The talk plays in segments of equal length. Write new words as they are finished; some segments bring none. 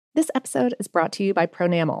This episode is brought to you by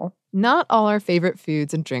Pronamel. Not all our favorite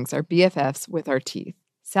foods and drinks are BFFs with our teeth.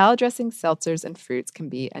 Salad dressings, seltzers, and fruits can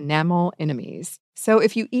be enamel enemies. So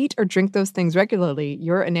if you eat or drink those things regularly,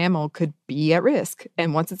 your enamel could be at risk.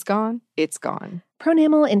 And once it's gone, it's gone.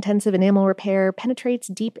 Pronamel Intensive Enamel Repair penetrates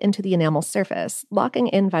deep into the enamel surface, locking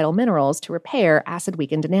in vital minerals to repair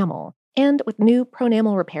acid-weakened enamel. And with new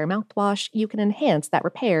Pronamel Repair mouthwash, you can enhance that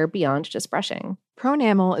repair beyond just brushing.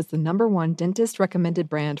 Pronamel is the #1 dentist-recommended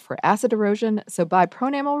brand for acid erosion, so buy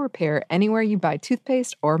Pronamel Repair anywhere you buy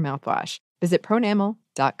toothpaste or mouthwash. Visit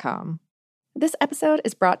pronamel.com. This episode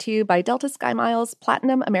is brought to you by Delta SkyMiles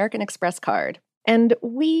Platinum American Express card. And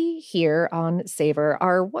we here on Savor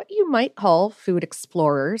are what you might call food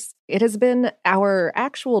explorers. It has been our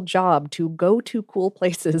actual job to go to cool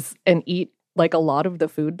places and eat like a lot of the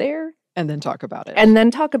food there. And then talk about it. And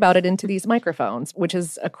then talk about it into these microphones, which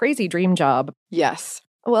is a crazy dream job. Yes.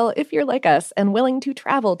 Well, if you're like us and willing to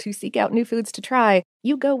travel to seek out new foods to try,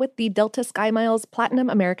 you go with the Delta SkyMiles Platinum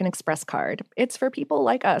American Express card. It's for people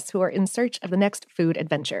like us who are in search of the next food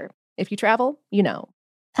adventure. If you travel, you know.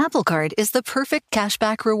 Apple Card is the perfect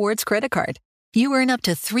cashback rewards credit card. You earn up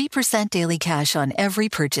to 3% daily cash on every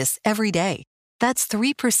purchase every day. That's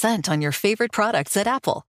 3% on your favorite products at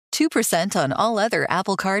Apple, 2% on all other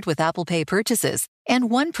Apple Card with Apple Pay purchases, and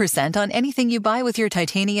 1% on anything you buy with your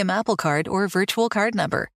titanium Apple Card or virtual card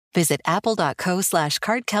number. Visit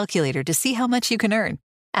apple.co/card calculator to see how much you can earn.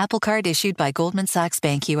 Apple Card issued by Goldman Sachs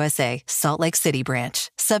Bank USA, Salt Lake City branch.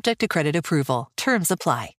 Subject to credit approval. Terms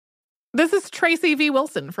apply. This is Tracy V.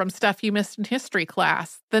 Wilson from Stuff You Missed in History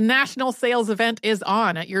class. The national sales event is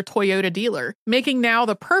on at your Toyota dealer, making now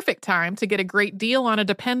the perfect time to get a great deal on a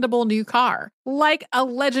dependable new car. Like a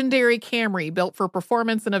legendary Camry built for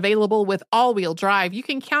performance and available with all-wheel drive, you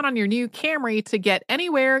can count on your new Camry to get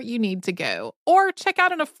anywhere you need to go. Or check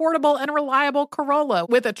out an affordable and reliable Corolla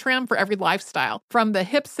with a trim for every lifestyle. From the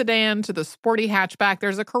hip sedan to the sporty hatchback,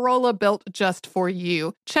 there's a Corolla built just for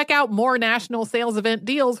you. Check out more national sales event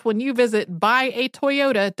deals when you visit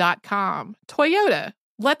buyatoyota.com. Toyota,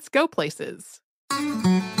 let's go places.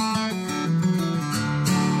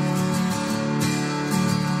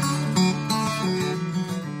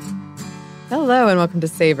 Hello and welcome to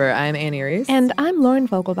Savor. I'm Annie Reese. And I'm Lauren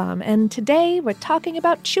Vogelbaum, and today we're talking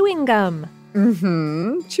about chewing gum.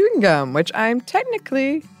 Chewing gum, which I'm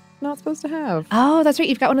technically not supposed to have. Oh, that's right.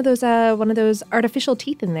 You've got one of those artificial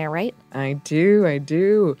teeth in there, right? I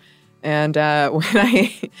do. And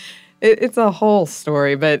it's a whole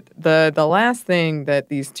story, but the last thing that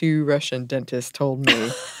these two Russian dentists told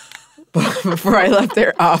me before I left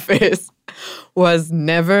their office was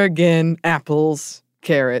never again apples,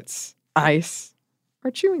 carrots, ice,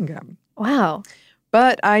 or chewing gum. Wow.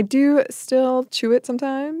 But I do still chew it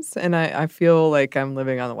sometimes, and I feel like I'm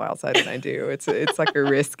living on the wild side when I do. It's like a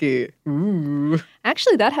risky, ooh.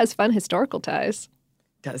 Actually, that has fun historical ties.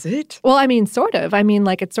 Does it? Well, I mean, sort of. I mean,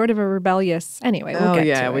 like, it's sort of a rebellious... Anyway, we'll get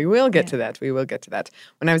to it. We will get to that. We will get to that.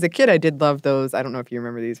 When I was a kid, I did love those. I don't know if you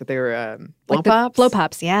remember these, but they were blow pops. Blow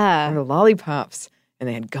pops, yeah. They were lollipops, and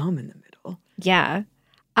they had gum in the middle. Yeah.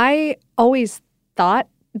 I always thought,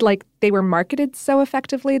 like, they were marketed so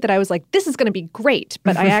effectively that I was like, this is going to be great.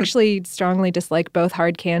 But I actually strongly dislike both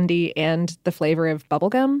hard candy and the flavor of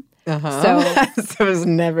bubblegum. So it was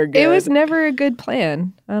never good. It was never a good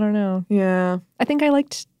plan. I don't know. Yeah. I think I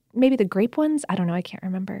liked maybe the grape ones. I don't know. I can't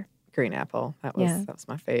remember. Green apple. That was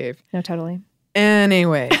my fave. No, totally.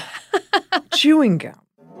 Anyway, chewing gum.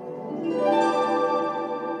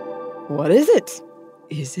 What is it?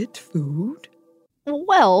 Is it food?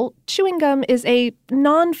 Well, chewing gum is a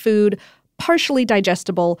non-food, partially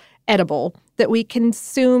digestible edible that we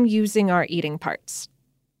consume using our eating parts.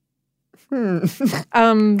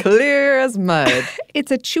 Clear as mud.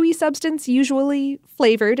 It's a chewy substance, usually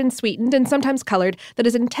flavored and sweetened and sometimes colored, that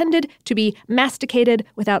is intended to be masticated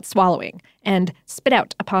without swallowing and spit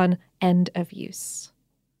out upon end of use.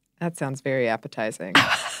 That sounds very appetizing.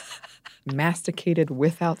 Masticated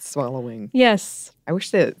without swallowing. Yes. I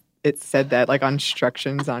wish that it said that, like, on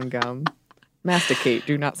instructions on gum. Masticate,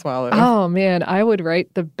 do not swallow. Oh, man, I would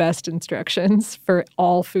write the best instructions for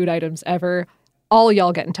all food items ever. All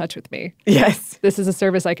y'all get in touch with me. Yes. This is a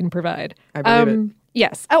service I can provide. I believe it.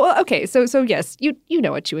 Yes. Oh, well, okay. So yes, you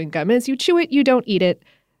know what chewing gum is. You chew it, you don't eat it.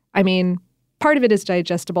 I mean, part of it is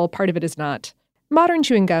digestible, part of it is not. Modern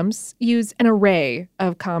chewing gums use an array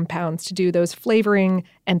of compounds to do those flavoring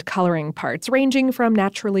and coloring parts, ranging from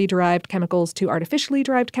naturally derived chemicals to artificially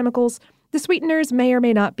derived chemicals. The sweeteners may or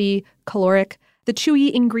may not be caloric. The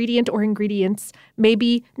chewy ingredient or ingredients may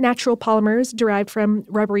be natural polymers derived from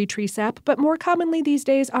rubbery tree sap, but more commonly these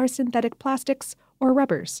days are synthetic plastics or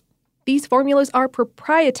rubbers. These formulas are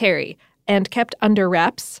proprietary and kept under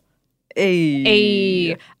wraps. But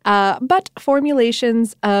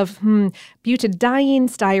formulations of butadiene,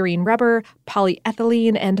 styrene rubber,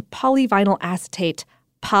 polyethylene, and polyvinyl acetate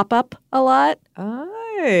pop up a lot.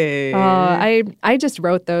 I just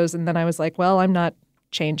wrote those and then I was like, well, I'm not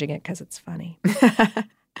changing it because it's funny.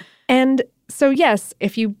 And so, yes,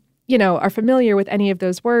 if you are familiar with any of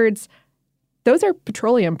those words, those are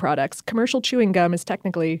petroleum products. Commercial chewing gum is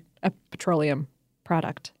technically a petroleum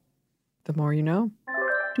product. The more you know.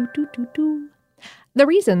 The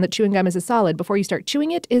reason that chewing gum is a solid before you start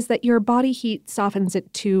chewing it is that your body heat softens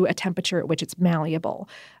it to a temperature at which it's malleable.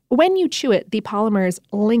 When you chew it, the polymers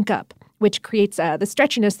link up, which creates the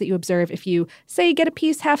stretchiness that you observe if you, say, get a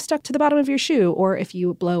piece half stuck to the bottom of your shoe or if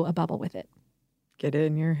you blow a bubble with it. Get it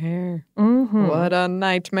in your hair. Mm-hmm. What a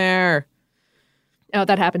nightmare. Oh,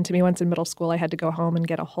 that happened to me once in middle school. I had to go home and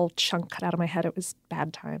get a whole chunk cut out of my head. It was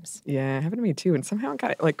bad times. Yeah, it happened to me too. And somehow it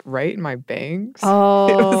got it right in my bangs. Oh.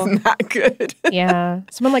 It was not good. Yeah.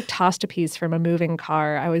 Someone tossed a piece from a moving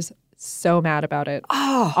car. I was so mad about it.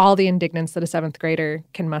 Oh. All the indignance that a 7th grader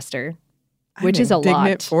can muster, which is a lot. I'm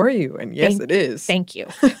indignant for you. And yes, it is. Thank you.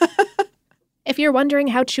 If you're wondering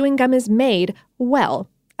how chewing gum is made, well,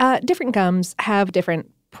 different gums have different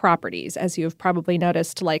properties, as you've probably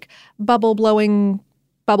noticed, like bubble-blowing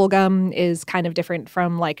bubble gum is kind of different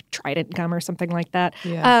from Trident gum or something like that.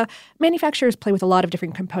 Yeah. Manufacturers play with a lot of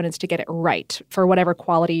different components to get it right for whatever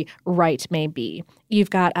quality right may be. You've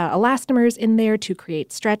got elastomers in there to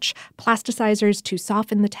create stretch, plasticizers to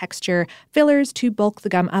soften the texture, fillers to bulk the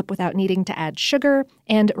gum up without needing to add sugar,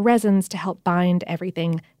 and resins to help bind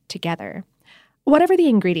everything together. Whatever the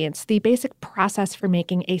ingredients, the basic process for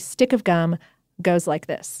making a stick of gum goes like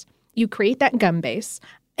this. You create that gum base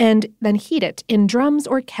and then heat it in drums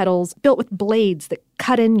or kettles built with blades that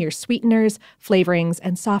cut in your sweeteners, flavorings,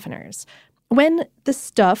 and softeners. When the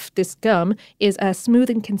stuff, this gum, is smooth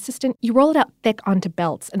and consistent, you roll it out thick onto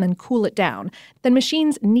belts and then cool it down. Then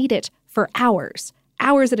machines knead it for hours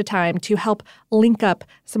at a time to help link up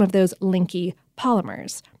some of those linky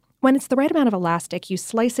polymers. When it's the right amount of elastic, you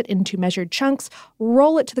slice it into measured chunks,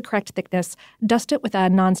 roll it to the correct thickness, dust it with a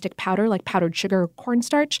nonstick powder like powdered sugar or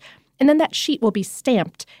cornstarch, and then that sheet will be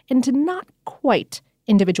stamped into not quite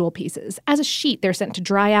individual pieces. As a sheet, they're sent to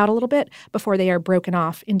dry out a little bit before they are broken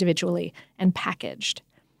off individually and packaged.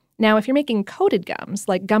 Now, if you're making coated gums,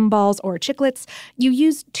 like gumballs or chiclets, you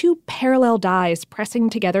use 2 parallel dies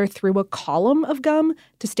pressing together through a column of gum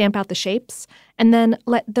to stamp out the shapes, and then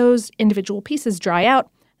let those individual pieces dry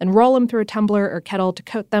out and roll them through a tumbler or kettle to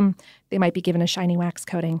coat them. They might be given a shiny wax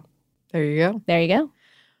coating. There you go. There you go.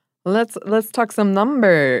 Let's talk some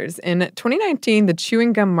numbers. In 2019, the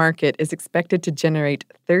chewing gum market is expected to generate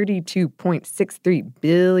 $32.63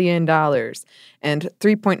 billion, and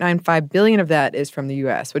 $3.95 billion of that is from the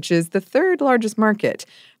U.S., which is the 3rd largest market.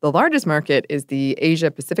 The largest market is the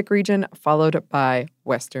Asia-Pacific region, followed by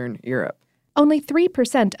Western Europe. Only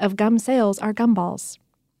 3% of gum sales are gumballs.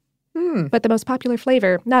 But the most popular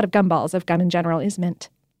flavor, not of gumballs, of gum in general, is mint.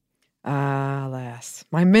 Alas,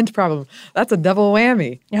 my mint problem. That's a double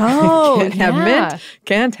whammy. Oh, can't have mint,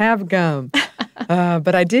 can't have gum.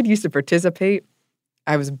 But I did used to participate.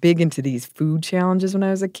 I was big into these food challenges when I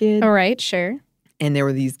was a kid. All right, sure. And there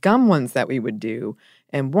were these gum ones that we would do.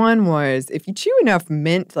 And one was, if you chew enough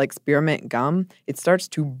mint, like spearmint gum, it starts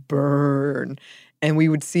to burn. And we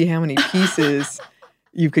would see how many pieces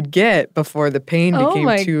you could get before the pain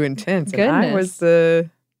became too intense. Goodness. And I was the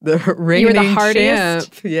reigning You were the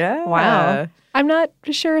hardest? champ. Yeah. Wow. I'm not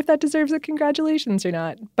sure if that deserves a congratulations or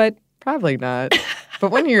not, but probably not.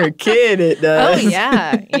 But when you're a kid, it does. Oh,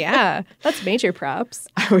 yeah. That's major props.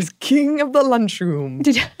 I was king of the lunchroom.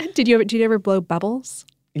 Did you ever blow bubbles?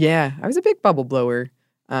 Yeah, I was a big bubble blower.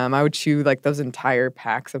 I would chew those entire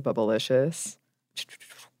packs of Bubblicious.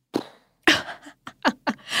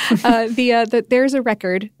 There's a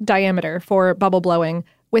record diameter for bubble blowing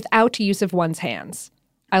without use of one's hands.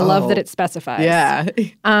 I love that it specifies. Yeah.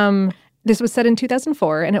 This was set in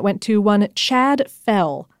 2004, and it went to one Chad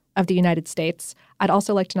Fell of the United States. I'd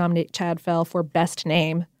also like to nominate Chad Fell for best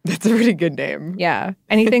name. That's a pretty good name. Yeah.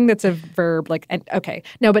 Anything that's a verb, okay.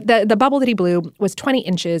 No, but the bubble that he blew was 20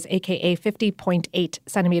 inches, a.k.a. 50.8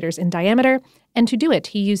 centimeters in diameter. And to do it,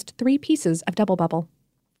 he used 3 pieces of double bubble.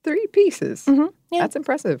 3 pieces? Mm-hmm. Yeah. That's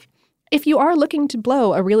impressive. If you are looking to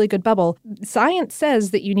blow a really good bubble, science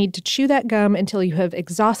says that you need to chew that gum until you have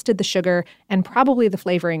exhausted the sugar and probably the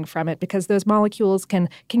flavoring from it, because those molecules can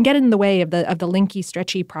get in the way of the linky,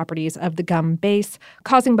 stretchy properties of the gum base,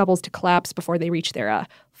 causing bubbles to collapse before they reach their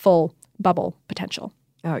full bubble potential.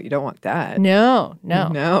 Oh, you don't want that. No.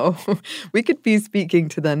 No. We could be speaking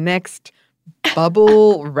to the next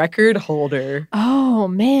bubble record holder. Oh,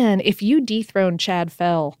 man. If you dethrone Chad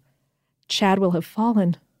Fell, Chad will have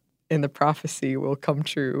fallen. And the prophecy will come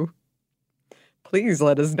true. Please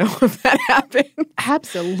let us know if that happened.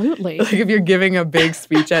 Absolutely. Like if you're giving a big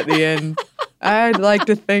speech at the end, I'd like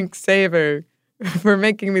to thank Savor for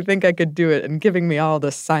making me think I could do it and giving me all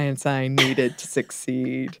the science I needed to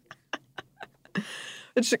succeed.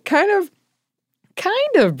 Which kind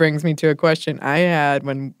of brings me to a question I had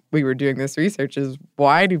when we were doing this research is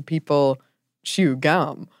why do people chew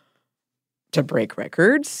gum? To break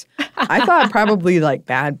records? I thought probably like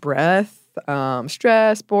bad breath,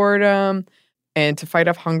 stress, boredom, and to fight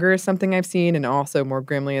off hunger is something I've seen, and also more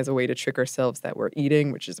grimly as a way to trick ourselves that we're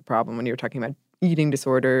eating, which is a problem when you're talking about eating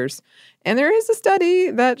disorders. And there is a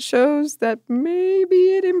study that shows that maybe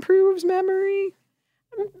it improves memory.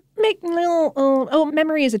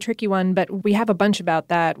 Memory is a tricky one, but we have a bunch about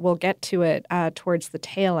that. We'll get to it towards the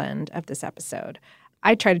tail end of this episode.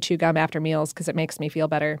 I try to chew gum after meals because it makes me feel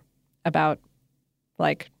better about,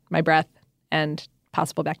 like, my breath and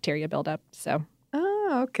possible bacteria buildup. So,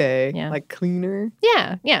 Oh, okay. Yeah. Like cleaner.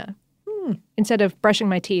 yeah. Instead of brushing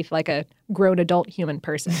my teeth like a grown adult human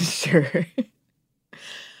person. Sure.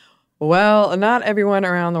 Well, not everyone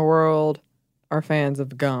around the world are fans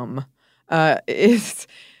of gum. I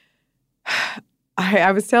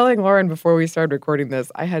was telling Lauren before we started recording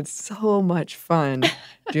this, I had so much fun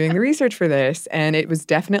doing the research for this, and it was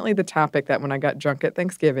definitely the topic that when I got drunk at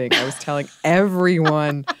Thanksgiving, I was telling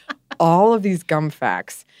everyone all of these gum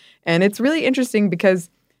facts. And it's really interesting because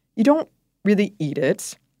you don't really eat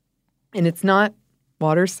it, and it's not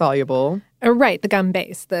water soluble. Right, the gum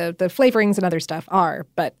base. The flavorings and other stuff are,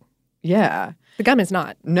 but Yeah. the gum is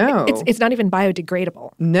not. No. It's not even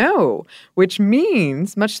biodegradable. No, which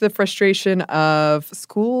means, much to the frustration of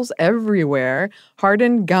schools everywhere,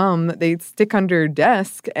 hardened gum they stick under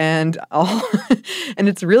desk and all, and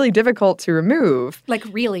it's really difficult to remove, Like,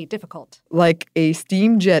 really difficult. like a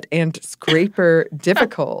steam jet and scraper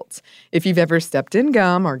difficult. If you've ever stepped in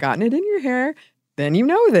gum or gotten it in your hair, then you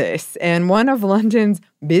know this. And one of London's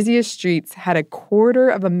busiest streets had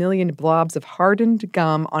 250,000 blobs of hardened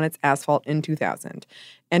gum on its asphalt in 2000.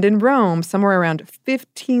 And in Rome, somewhere around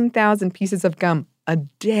 15,000 pieces of gum a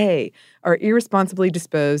day are irresponsibly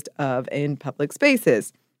disposed of in public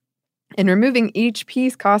spaces. And removing each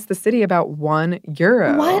piece cost the city about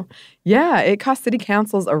 €1. What? Yeah, it cost city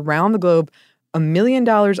councils around the globe $1 million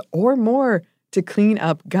or more to clean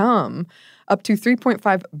up gum, up to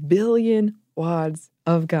 3.5 billion wads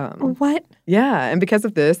of gum. What? Yeah, and because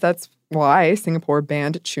of this, that's why Singapore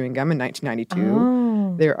banned chewing gum in 1992.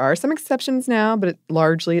 Oh. There are some exceptions now, but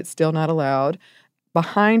largely it's still not allowed.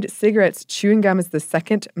 Behind cigarettes, chewing gum is the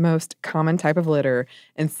second most common type of litter,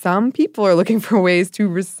 and some people are looking for ways to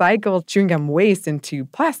recycle chewing gum waste into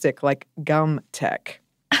plastic, like gum tech.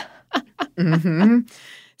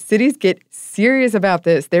 Cities get serious about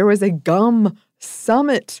this. There was a gum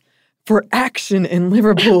summit for action in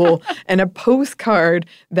Liverpool and a postcard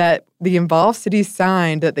that the involved cities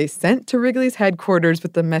signed that they sent to Wrigley's headquarters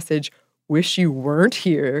with the message, "Wish you weren't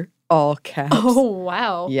here," all caps. Oh,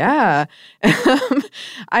 wow. Yeah.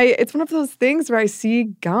 It's one of those things where I see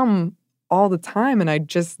gum all the time and I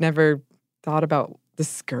just never thought about the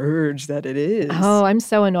scourge that it is. Oh, I'm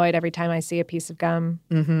so annoyed every time I see a piece of gum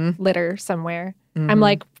litter somewhere. I'm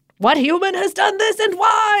like, what human has done this and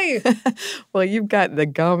why? Well, you've got the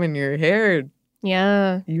gum in your hair.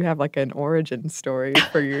 Yeah, You have like an origin story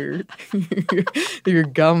for your your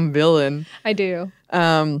gum villain. I do.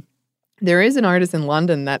 There is an artist in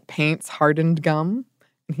London that paints hardened gum,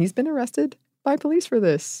 and he's been arrested by police for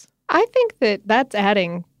this. I think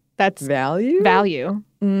that's Value? value.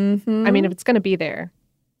 Mm-hmm. I mean, if it's going to be there,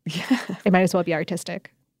 Yeah, it might as well be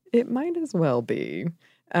artistic. it might as well be.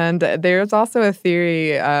 And there's also a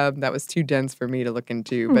theory that was too dense for me to look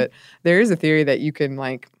into, but there is a theory that you can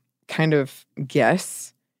like kind of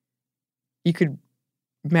guess. You could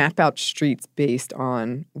map out streets based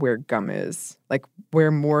on where gum is. Like where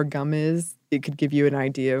more gum is, it could give you an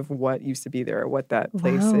idea of what used to be there or what that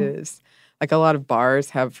place Wow. is. Like a lot of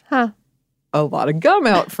bars have Huh. a lot of gum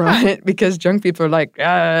out front because drunk people are like,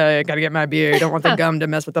 I gotta get my beer. I don't want the gum to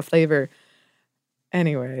mess with the flavor.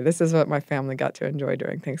 Anyway, this is what my family got to enjoy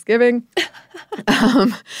during Thanksgiving.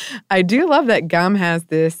 I do love that gum has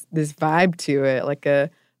this vibe to it, like a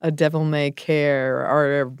devil may care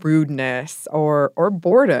or a rudeness or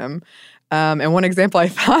boredom. And one example I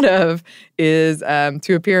thought of is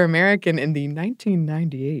to appear American in the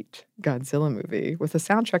 1998 Godzilla movie with a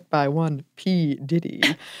soundtrack by one P. Diddy.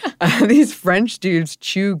 These French dudes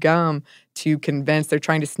chew gum to convince they're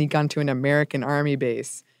trying to sneak onto an American army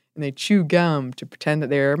base. And they chew gum to pretend that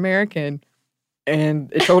they're American.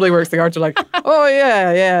 And it totally works. The guards are like, oh,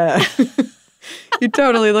 yeah. You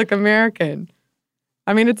totally look American.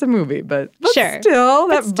 I mean, it's a movie, but Sure. still,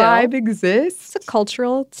 that But still, vibe exists. It's a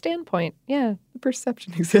cultural standpoint. Yeah. The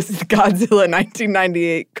perception exists. The Godzilla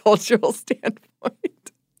 1998 cultural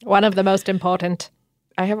standpoint. One of the most important.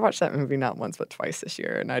 I have watched that movie not once but twice this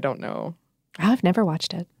year, and I don't know. Oh, I've never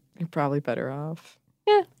watched it. You're probably better off.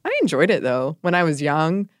 Yeah. I enjoyed it, though. When I was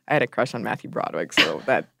young, I had a crush on Matthew Broderick, so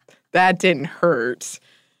that didn't hurt.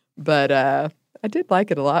 But I did like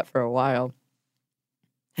it a lot for a while.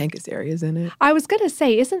 Hank Azaria's in it. I was going to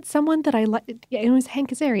say, isn't someone that I like? Yeah, it was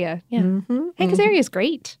Hank Azaria. Yeah. Mm-hmm, Hank Azaria is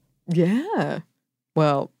great. Yeah.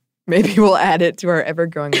 Well, maybe we'll add it to our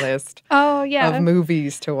ever-growing list Oh, yeah. of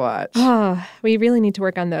movies to watch. Oh, we really need to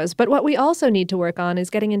work on those. But what we also need to work on is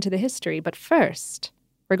getting into the history. But first,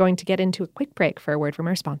 we're going to get into a quick break for a word from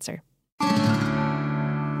our sponsor.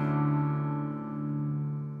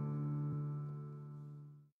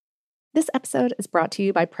 This episode is brought to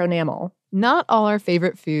you by Pronamel. Not all our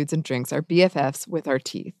favorite foods and drinks are BFFs with our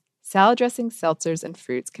teeth. Salad dressings, seltzers, and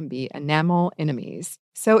fruits can be enamel enemies.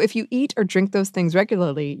 So if you eat or drink those things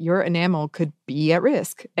regularly, your enamel could be at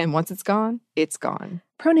risk. And once it's gone, it's gone.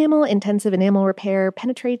 Pronamel Intensive Enamel Repair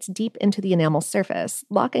penetrates deep into the enamel surface,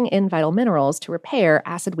 locking in vital minerals to repair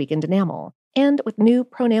acid-weakened enamel. And with new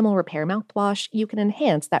Pronamel Repair mouthwash, you can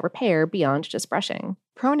enhance that repair beyond just brushing.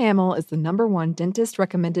 Pronamel is the #1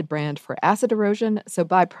 dentist-recommended brand for acid erosion, so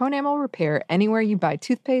buy Pronamel Repair anywhere you buy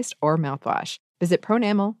toothpaste or mouthwash. Visit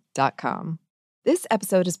pronamel.com. This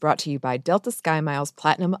episode is brought to you by Delta SkyMiles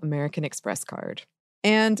Platinum American Express card.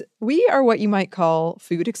 And we are what you might call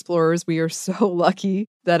food explorers. We are so lucky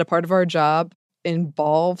that a part of our job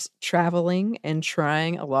involves traveling and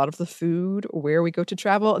trying a lot of the food where we go to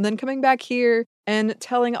travel and then coming back here and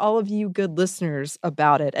telling all of you good listeners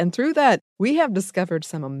about it. And through that, we have discovered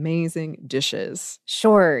some amazing dishes.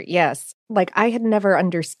 Sure, yes. Like, I had never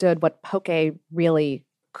understood what poke really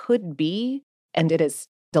could be, and it is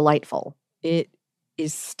delightful. It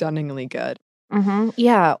is stunningly good. Mm-hmm.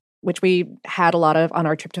 Yeah, which we had a lot of on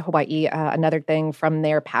our trip to Hawaii. Another thing from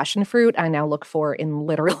their passion fruit, I now look for in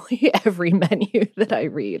literally every menu that I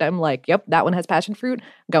read. I'm like, yep, that one has passion fruit,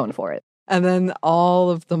 going for it. And then all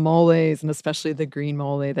of the moles, and especially the green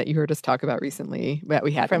mole that you heard us talk about recently that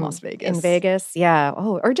we had in Las Vegas. In Vegas, yeah.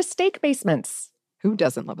 Oh, or just steak basements. Who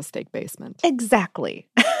doesn't love a steak basement? Exactly.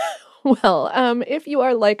 Well, if you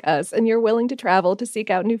are like us and you're willing to travel to seek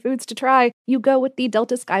out new foods to try, you go with the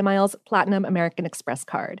Delta SkyMiles Platinum American Express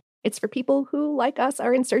card. It's for people who, like us,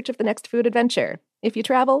 are in search of the next food adventure. If you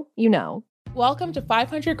travel, you know. Welcome to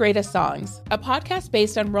 500 Greatest Songs, a podcast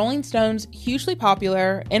based on Rolling Stone's hugely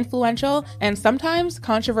popular, influential, and sometimes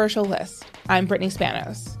controversial list. I'm Brittany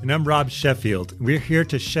Spanos. And I'm Rob Sheffield. We're here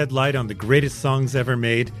to shed light on the greatest songs ever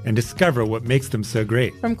made and discover what makes them so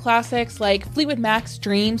great. From classics like Fleetwood Mac's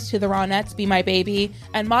Dreams to the Ronettes' Be My Baby,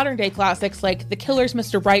 and modern-day classics like The Killers'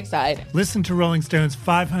 Mr. Brightside. Listen to Rolling Stone's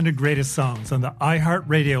 500 Greatest Songs on the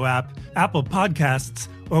iHeartRadio app, Apple Podcasts,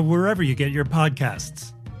 or wherever you get your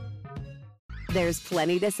podcasts. There's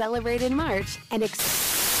plenty to celebrate in March and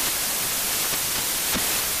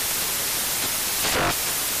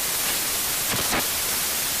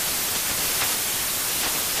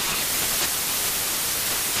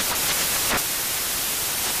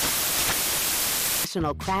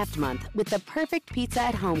National Craft Month with the perfect pizza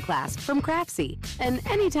at home class from Craftsy. And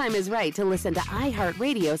anytime is right to listen to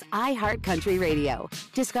iHeartRadio's iHeartCountry Radio.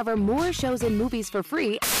 Discover more shows and movies for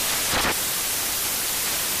free.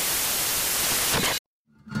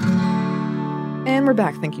 And we're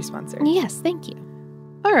back. Thank you, sponsor. Yes, thank you.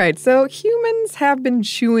 All right, so humans have been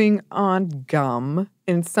chewing on gum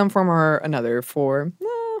in some form or another for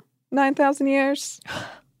 9,000 years.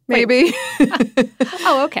 Maybe.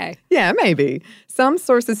 Oh, okay. Yeah, maybe. Some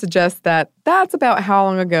sources suggest that that's about how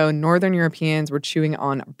long ago Northern Europeans were chewing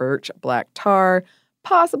on birch black tar,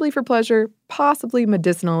 possibly for pleasure, possibly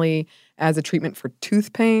medicinally as a treatment for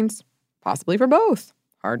tooth pains, possibly for both.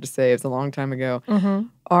 Hard to say. It was a long time ago. Mm-hmm.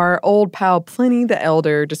 Our old pal Pliny the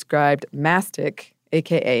Elder described mastic,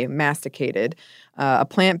 a.k.a. masticated, a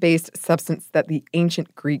plant-based substance that the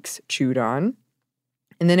ancient Greeks chewed on.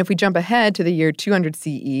 And then if we jump ahead to the year 200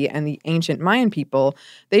 CE and the ancient Mayan people,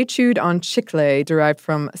 they chewed on chicle derived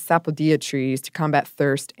from sapodilla trees to combat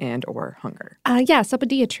thirst and or hunger.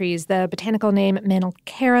 Sapodilla trees, the botanical name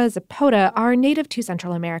Manilcara zapota, are native to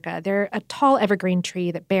Central America. They're a tall evergreen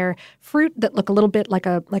tree that bear fruit that look a little bit like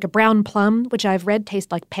a brown plum, which I've read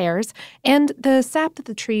taste like pears. And the sap that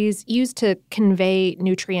the trees use to convey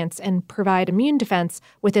nutrients and provide immune defense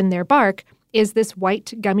within their bark is this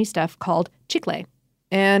white gummy stuff called chicle.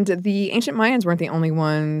 And the ancient Mayans weren't the only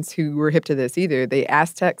ones who were hip to this either. The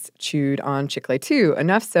Aztecs chewed on chicle too,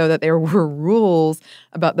 enough so that there were rules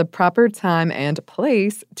about the proper time and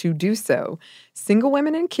place to do so. Single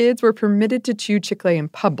women and kids were permitted to chew chicle in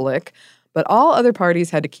public, but all other parties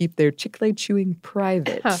had to keep their chicle chewing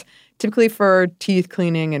private, typically for teeth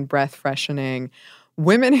cleaning and breath freshening.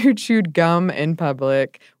 Women who chewed gum in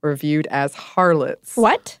public were viewed as harlots.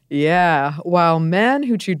 What? Yeah, while men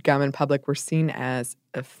who chewed gum in public were seen as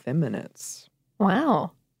effeminates.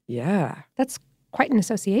 Wow. Yeah. That's quite an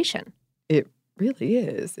association. It really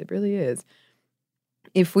is. It really is.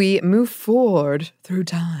 If we move forward through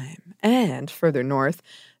time and further north,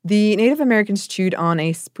 the Native Americans chewed on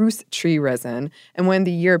a spruce tree resin, and when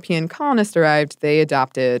the European colonists arrived, they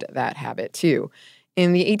adopted that habit too.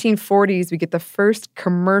 In the 1840s, we get the first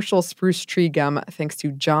commercial spruce tree gum thanks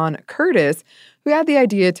to John Curtis, who had the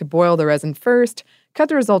idea to boil the resin first, cut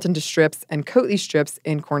the result into strips, and coat these strips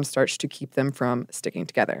in cornstarch to keep them from sticking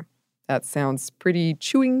together. That sounds pretty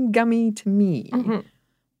chewing gummy to me. Mm-hmm.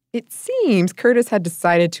 It seems Curtis had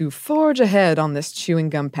decided to forge ahead on this chewing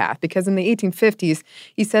gum path because in the 1850s,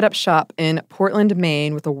 he set up shop in Portland,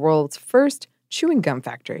 Maine with the world's first chewing gum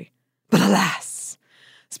factory. But alas,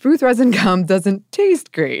 spruce resin gum doesn't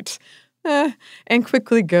taste great and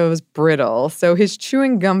quickly goes brittle. So his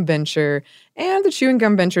chewing gum venture and the chewing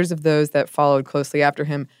gum ventures of those that followed closely after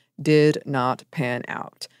him did not pan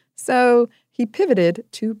out. So he pivoted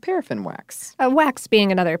to paraffin wax. Wax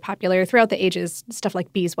being another popular, throughout the ages, stuff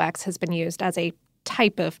like beeswax has been used as a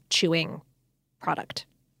type of chewing product.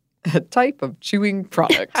 A type of chewing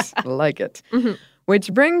product. Like it. Mm-hmm.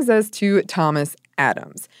 Which brings us to Thomas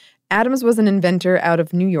Adams. Adams was an inventor out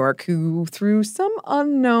of New York who, through some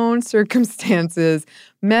unknown circumstances,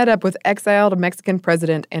 met up with exiled Mexican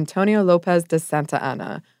President Antonio Lopez de Santa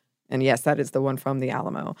Anna. And yes, that is the one from the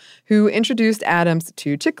Alamo, who introduced Adams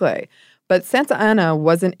to chicle. But Santa Anna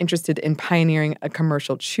wasn't interested in pioneering a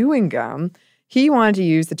commercial chewing gum. He wanted to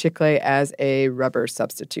use the chicle as a rubber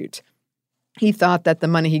substitute. He thought that the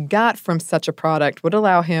money he got from such a product would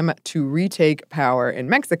allow him to retake power in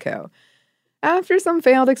Mexico. After some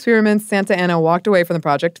failed experiments, Santa Anna walked away from the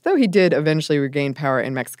project, though he did eventually regain power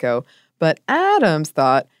in Mexico. But Adams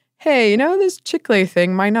thought, hey, this chicle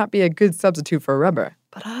thing might not be a good substitute for rubber.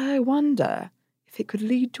 But I wonder if it could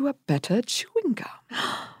lead to a better chewing gum.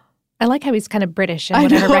 I like how he's kind of British in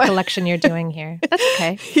whatever recollection you're doing here. That's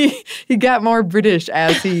okay. He got more British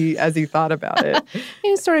as he thought about it.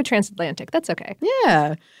 He was sort of transatlantic. That's okay.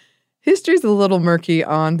 Yeah. History's a little murky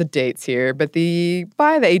on the dates here, but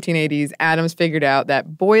by the 1880s, Adams figured out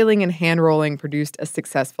that boiling and hand-rolling produced a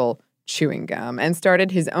successful chewing gum and started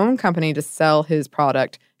his own company to sell his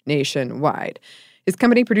product nationwide. His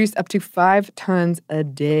company produced up to 5 tons a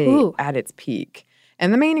day at its peak.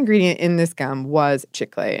 And the main ingredient in this gum was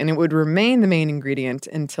chicle, and it would remain the main ingredient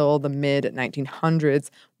until the mid-1900s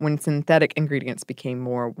when synthetic ingredients became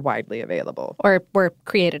more widely available. Or were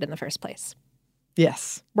created in the first place.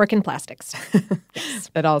 Yes. Work in plastics. Yes.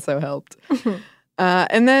 That also helped.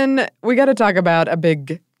 And then we got to talk about a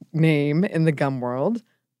big name in the gum world,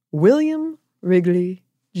 William Wrigley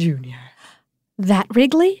Jr. That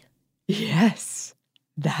Wrigley? Yes,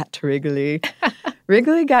 that Wrigley.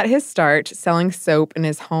 Wrigley got his start selling soap in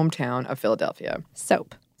his hometown of Philadelphia.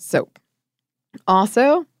 Soap.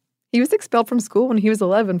 Also, he was expelled from school when he was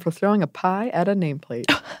 11 for throwing a pie at a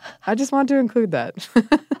nameplate. I just want to include that.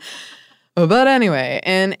 But anyway,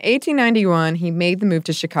 in 1891, he made the move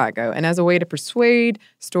to Chicago, and as a way to persuade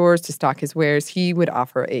stores to stock his wares, he would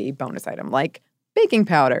offer a bonus item like baking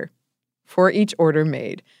powder for each order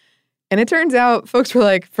made. And it turns out folks were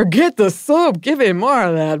like, forget the soap, give me more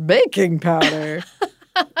of that baking powder.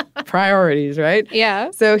 Priorities, right?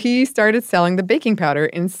 Yeah. So he started selling the baking powder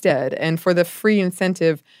instead, and for the free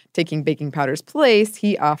incentive taking baking powder's place,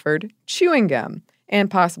 he offered chewing gum. And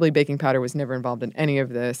possibly baking powder was never involved in any of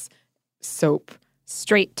this. Soap.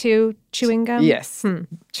 Straight to chewing gum? Yes.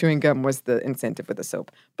 Chewing gum was the incentive with the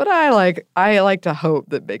soap. But I like to hope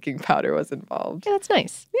that baking powder was involved. Yeah, that's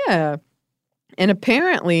nice. Yeah. And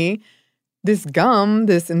apparently this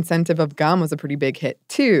incentive of gum was a pretty big hit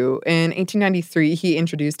too. In 1893, he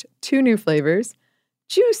introduced 2 new flavors,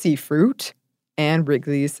 Juicy Fruit and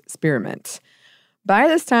Wrigley's Spearmint. By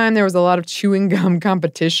this time, there was a lot of chewing gum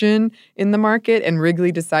competition in the market, and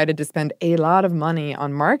Wrigley decided to spend a lot of money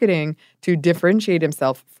on marketing to differentiate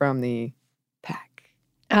himself from the pack.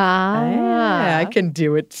 Yeah, I can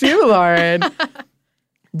do it too, Lauren.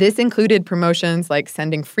 This included promotions like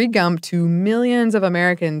sending free gum to millions of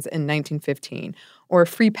Americans in 1915, or a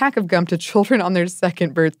free pack of gum to children on their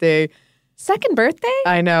second birthday. Second birthday?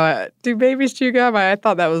 I know. Do babies chew gum? I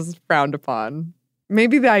thought that was frowned upon.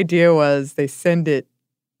 Maybe the idea was they send it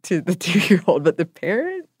to the 2-year-old, but the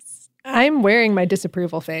parents? I'm wearing my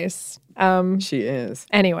disapproval face. She is.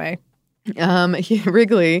 Anyway.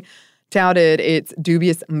 Wrigley touted its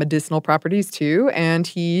dubious medicinal properties too, and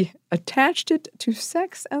he attached it to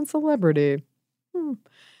sex and celebrity.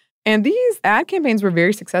 And these ad campaigns were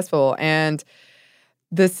very successful, and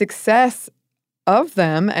the success of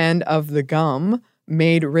them and of the gum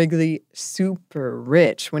made Wrigley super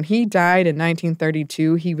rich. When he died in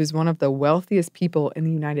 1932, he was one of the wealthiest people in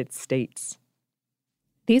the United States.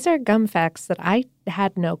 These are gum facts that I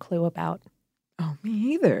had no clue about. Oh, me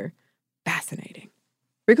either. Fascinating.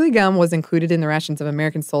 Wrigley gum was included in the rations of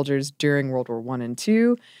American soldiers during World War I and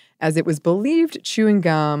II, as it was believed chewing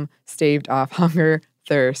gum staved off hunger,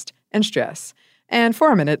 thirst, and stress. And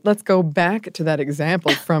for a minute, let's go back to that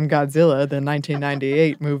example from Godzilla, the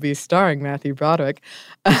 1998 movie starring Matthew Broderick.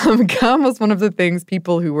 Gum was one of the things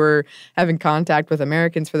people who were having contact with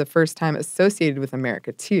Americans for the first time associated with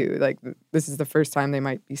America, too. Like, this is the first time they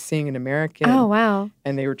might be seeing an American. Oh, wow.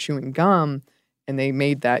 And they were chewing gum, and they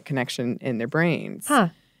made that connection in their brains. Huh.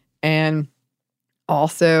 And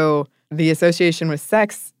also, the association with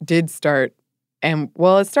sex did start. And,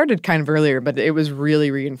 well, it started kind of earlier, but it was really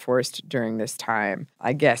reinforced during this time,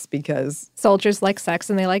 I guess, because... Soldiers like sex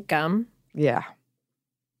and they like gum. Yeah.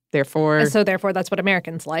 Therefore... And so, therefore, that's what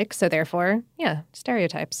Americans like. So, therefore, yeah,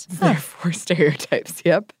 stereotypes. Therefore, stereotypes,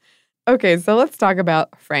 yep. Okay, so let's talk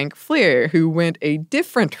about Frank Fleer, who went a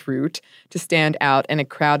different route to stand out in a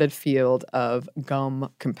crowded field of gum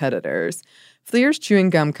competitors. Fleer's Chewing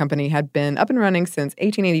Gum Company had been up and running since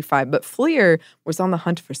 1885, but Fleer was on the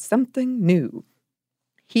hunt for something new.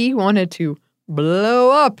 He wanted to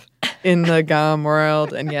blow up in the gum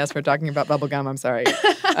world. And yes, we're talking about bubble gum, I'm sorry.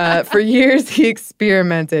 For years, he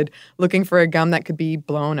experimented looking for a gum that could be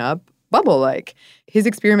blown up bubble-like. His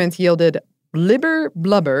experiments yielded Blibber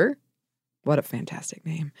Blubber, what a fantastic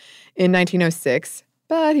name, in 1906,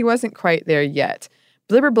 but he wasn't quite there yet.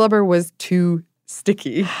 Blibber Blubber was too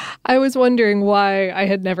sticky. I was wondering why I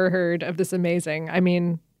had never heard of this amazing. I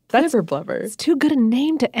mean, that's Blibber Blubber. It's too good a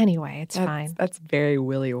name to anyway. It's fine. That's very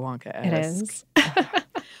Willy Wonka-esque. It is.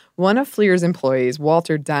 One of Fleer's employees,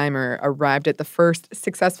 Walter Dimer, arrived at the first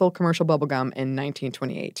successful commercial bubblegum in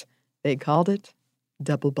 1928. They called it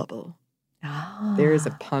Double Bubble. Oh. There is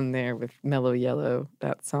a pun there with Mellow Yellow,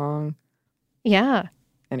 that song. Yeah.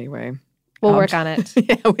 Anyway. We'll work on it.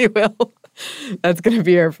 Yeah, we will. That's going to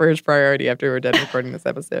be our first priority after we're done recording this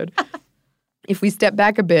episode. If we step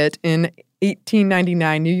back a bit, in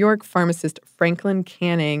 1899, New York pharmacist Franklin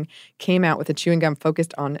Canning came out with a chewing gum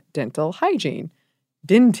focused on dental hygiene.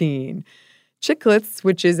 Dentyne. Chiclets,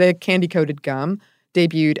 which is a candy-coated gum,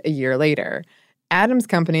 debuted a year later. Adams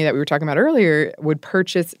Company that we were talking about earlier would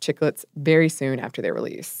purchase Chiclets very soon after their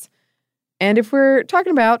release. And if we're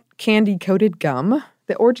talking about candy-coated gum,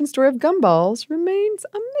 the origin story of gumballs remains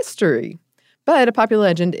a mystery. But a popular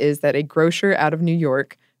legend is that a grocer out of New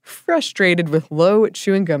York, frustrated with low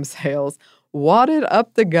chewing gum sales, wadded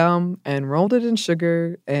up the gum and rolled it in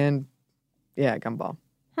sugar and, yeah, gumball.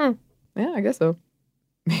 Yeah, I guess so.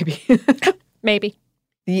 Maybe. Maybe.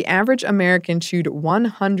 The average American chewed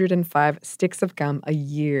 105 sticks of gum a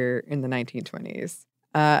year in the 1920s.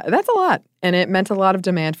 That's a lot, and it meant a lot of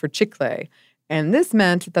demand for chicle. And this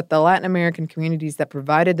meant that the Latin American communities that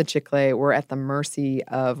provided the chicle were at the mercy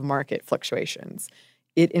of market fluctuations.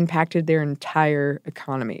 It impacted their entire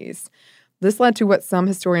economies. This led to what some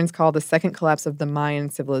historians call the second collapse of the Mayan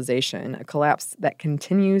civilization, a collapse that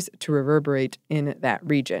continues to reverberate in that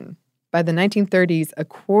region. By the 1930s, a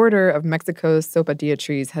quarter of Mexico's sopadilla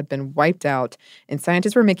trees had been wiped out, and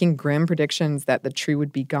scientists were making grim predictions that the tree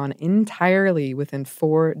would be gone entirely within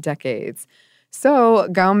 4 decades. So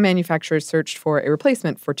gum manufacturers searched for a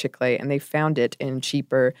replacement for chicle, and they found it in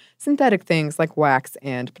cheaper synthetic things like wax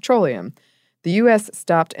and petroleum. The U.S.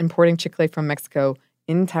 stopped importing chicle from Mexico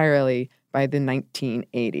entirely by the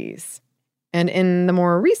 1980s. And in the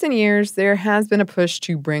more recent years, there has been a push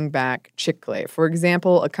to bring back chicle. For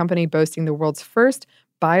example, a company boasting the world's first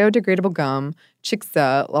biodegradable gum,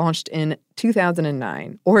 Chixa, launched in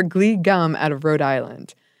 2009, or Glee Gum out of Rhode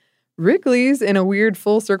Island. Wrigley's, in a weird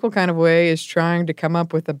full circle kind of way, is trying to come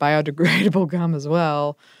up with a biodegradable gum as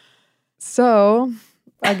well. So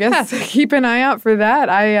I guess keep an eye out for that.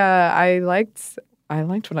 I liked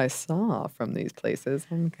what I saw from these places.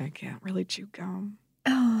 I can't really chew gum.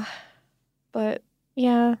 Oh, But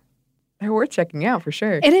yeah. they're worth checking out for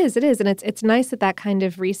sure. It is. And it's nice that kind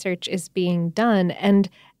of research is being done. And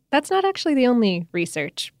that's not actually the only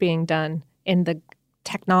research being done in the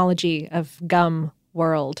technology of gum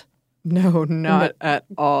world. No, not at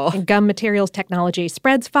all. Gum materials technology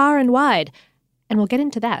spreads far and wide. And we'll get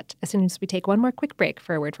into that as soon as we take one more quick break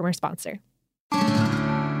for a word from our sponsor.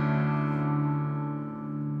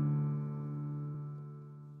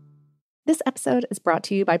 This episode is brought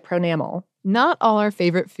to you by Pronamel. Not all our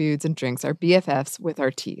favorite foods and drinks are BFFs with our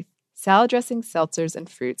teeth. Salad dressings, seltzers, and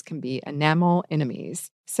fruits can be enamel enemies.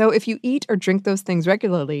 So if you eat or drink those things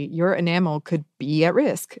regularly, your enamel could be at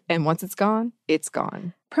risk. And once it's gone, it's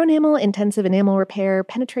gone. Pronamel Intensive Enamel Repair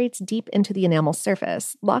penetrates deep into the enamel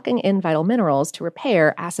surface, locking in vital minerals to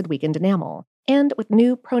repair acid-weakened enamel. And with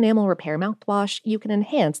new Pronamel Repair mouthwash, you can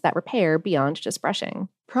enhance that repair beyond just brushing.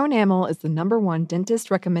 Pronamel is the #1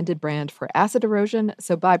 dentist-recommended brand for acid erosion,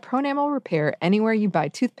 so buy Pronamel Repair anywhere you buy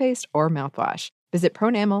toothpaste or mouthwash. Visit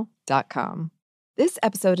pronamel.com. This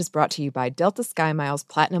episode is brought to you by Delta SkyMiles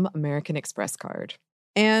Platinum American Express card.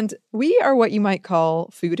 And we are what you might call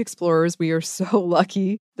food explorers. We are so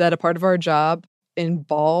lucky that a part of our job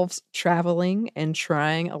involves traveling and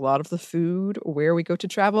trying a lot of the food where we go to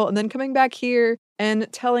travel and then coming back here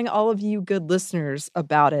and telling all of you good listeners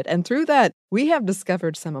about it. And through that, we have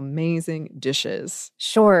discovered some amazing dishes.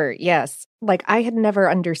 Sure, yes. Like, I had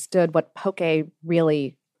never understood what poke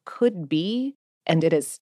really could be, and it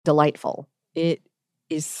is delightful. It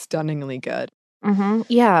is stunningly good. Mm-hmm.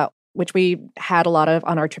 Yeah, which we had a lot of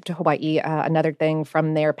on our trip to Hawaii. Another thing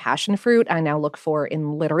from their passion fruit, I now look for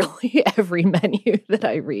in literally every menu that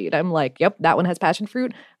I read. I'm like, yep, that one has passion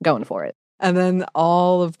fruit, going for it. And then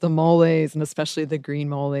all of the moles, and especially the green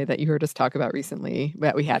mole that you heard us talk about recently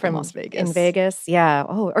that we had in Las Vegas. In Vegas, yeah.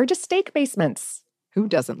 Oh, or just steak basements. Who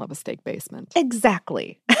doesn't love a steak basement?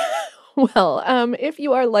 Exactly. Well, if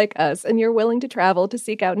you are like us and you're willing to travel to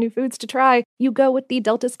seek out new foods to try, you go with the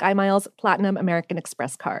Delta SkyMiles Platinum American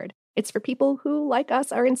Express card. It's for people who, like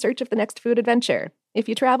us, are in search of the next food adventure. If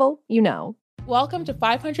you travel, you know. Welcome to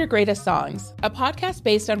 500 Greatest Songs, a podcast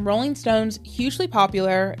based on Rolling Stone's hugely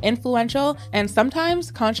popular, influential, and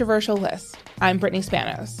sometimes controversial list. I'm Brittany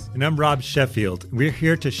Spanos. And I'm Rob Sheffield. We're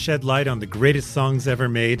here to shed light on the greatest songs ever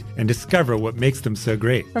made and discover what makes them so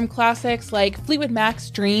great. From classics like Fleetwood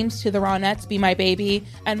Mac's Dreams to the Ronettes' Be My Baby,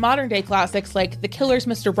 and modern-day classics like The Killer's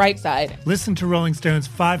Mr. Brightside. Listen to Rolling Stone's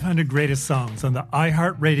 500 Greatest Songs on the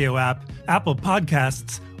iHeartRadio app, Apple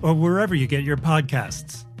Podcasts, or wherever you get your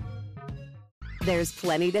podcasts. There's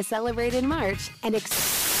plenty to celebrate in March and National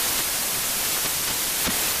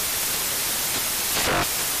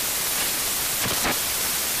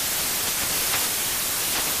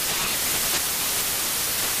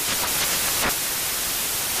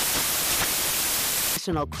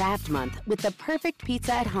Craft Month with the Perfect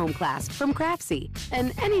Pizza at Home class from Craftsy.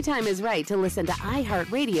 And anytime is right to listen to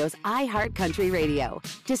iHeartRadio's iHeart Country Radio.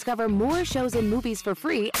 Discover more shows and movies for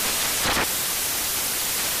free.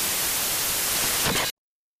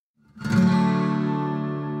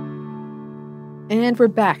 And we're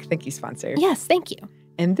back. Thank you, sponsor. Yes, thank you.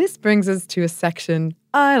 And this brings us to a section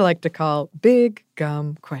I like to call Big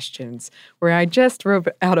Gum Questions, where I just wrote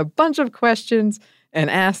out a bunch of questions and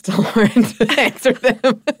asked Lauren to answer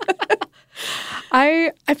them.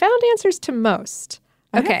 I found answers to most.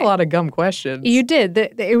 I have a lot of gum questions. You did.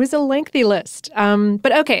 It was a lengthy list.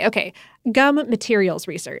 But okay. Gum materials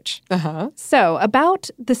research. Uh-huh. So, about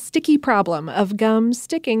the sticky problem of gum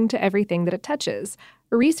sticking to everything that it touches.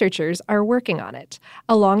 Researchers are working on it,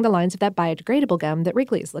 along the lines of that biodegradable gum that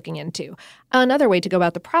Wrigley is looking into. Another way to go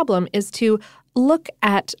about the problem is to look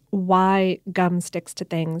at why gum sticks to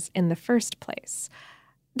things in the first place.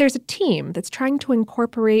 There's a team that's trying to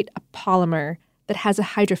incorporate a polymer that has a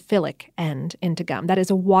hydrophilic end into gum. That is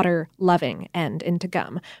a water-loving end into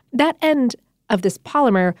gum. That end of this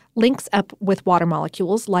polymer links up with water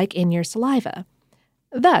molecules like in your saliva.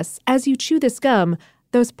 Thus, as you chew this gum,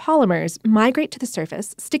 those polymers migrate to the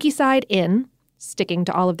surface, sticky side in, sticking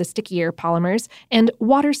to all of the stickier polymers, and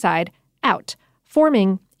water side out,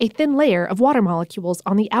 forming a thin layer of water molecules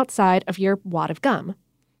on the outside of your wad of gum.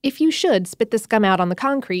 If you should spit this gum out on the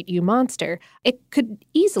concrete, you monster, it could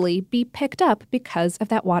easily be picked up because of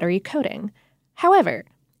that watery coating. However,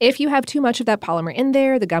 if you have too much of that polymer in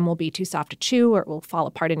there, the gum will be too soft to chew or it will fall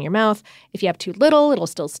apart in your mouth. If you have too little, it'll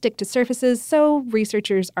still stick to surfaces, so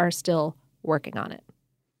researchers are still working on it.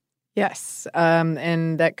 Yes.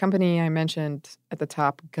 And that company I mentioned at the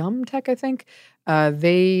top, Gum Tech, I think,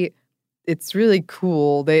 it's really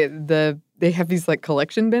cool. They have these like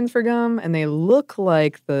collection bins for gum, and they look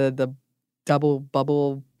like the double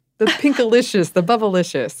bubble, the Pinkalicious, the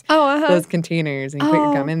Bubblicious. Those containers, and you put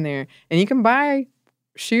your gum in there, and you can buy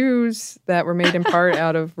shoes that were made in part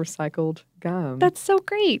out of recycled gum. That's so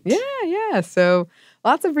great. Yeah. So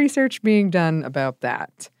lots of research being done about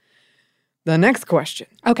that. The next question.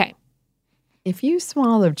 Okay. If you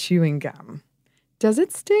swallow chewing gum, does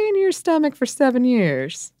it stay in your stomach for 7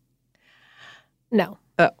 years? No.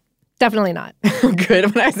 Oh. Definitely not.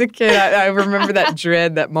 Good. When I was a kid, I remember that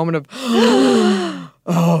dread, that moment of, oh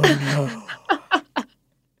no.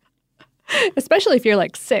 Especially if you're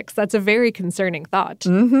like 6. That's a very concerning thought.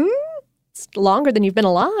 Mm-hmm. It's longer than you've been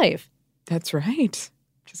alive. That's right.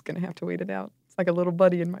 Just going to have to wait it out. It's like a little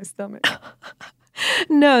buddy in my stomach.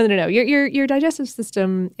 No. Your digestive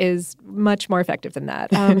system is much more effective than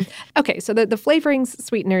that. Okay, so the flavorings,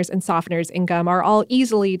 sweeteners, and softeners in gum are all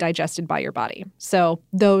easily digested by your body. So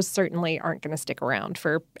those certainly aren't going to stick around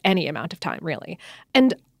for any amount of time, really.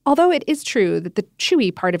 And although it is true that the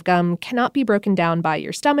chewy part of gum cannot be broken down by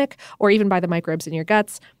your stomach or even by the microbes in your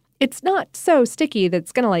guts, it's not so sticky that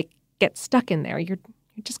it's going to like get stuck in there. You're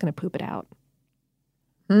just going to poop it out.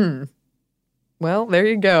 Well, there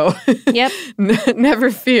you go. Yep. Never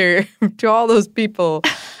fear. To all those people,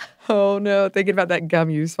 oh no, thinking about that gum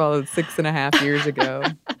you swallowed 6.5 years ago.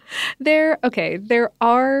 There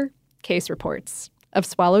are case reports of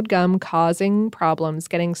swallowed gum causing problems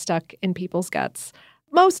getting stuck in people's guts.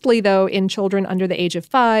 Mostly, though, in children under the age of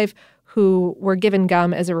 5 who were given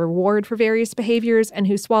gum as a reward for various behaviors and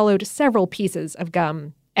who swallowed several pieces of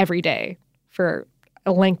gum every day for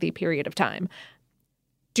a lengthy period of time.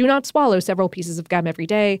 Do not swallow several pieces of gum every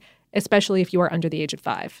day, especially if you are under the age of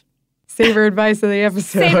 5. Savor advice of the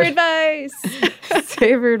episode. Savor advice!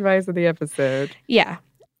 Savor advice of the episode. Yeah.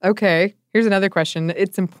 Okay, here's another question.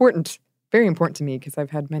 It's important, very important to me because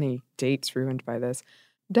I've had many dates ruined by this.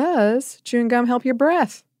 Does chewing gum help your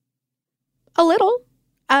breath? A little.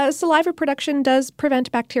 Saliva production does prevent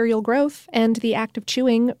bacterial growth, and the act of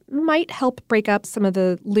chewing might help break up some of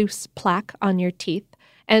the loose plaque on your teeth.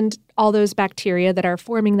 And all those bacteria that are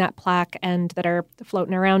forming that plaque and that are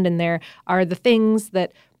floating around in there are the things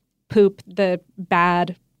that poop the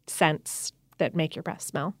bad scents that make your breath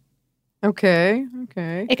smell. Okay.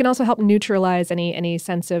 It can also help neutralize any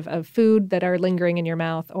sense of food that are lingering in your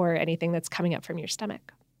mouth or anything that's coming up from your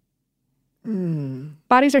stomach.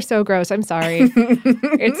 Bodies are so gross. I'm sorry.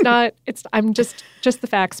 I'm just the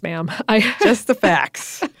facts, ma'am. Just the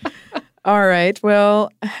facts. All right.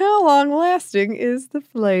 Well, how long lasting is the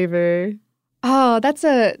flavor? Oh,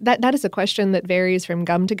 that is a question that varies from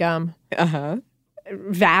gum to gum.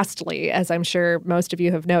 Vastly, as I'm sure most of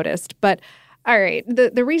you have noticed. But all right,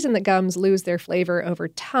 the reason that gums lose their flavor over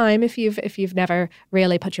time, if you've never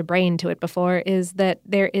really put your brain to it before, is that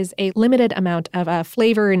there is a limited amount of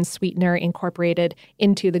flavor and sweetener incorporated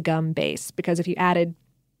into the gum base. Because if you added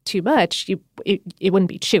too much, it wouldn't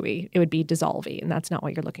be chewy. It would be dissolvey, and that's not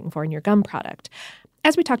what you're looking for in your gum product.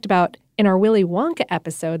 As we talked about in our Willy Wonka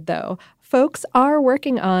episode, though, folks are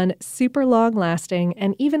working on super long-lasting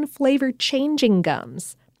and even flavor-changing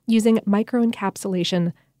gums using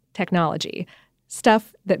microencapsulation technology,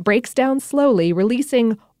 stuff that breaks down slowly,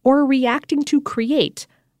 releasing or reacting to create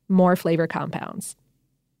more flavor compounds.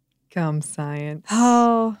 Gum science.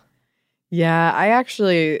 Oh. Yeah,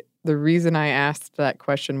 the reason I asked that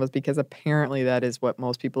question was because apparently that is what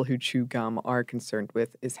most people who chew gum are concerned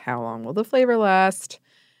with, is how long will the flavor last?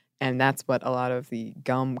 And that's what a lot of the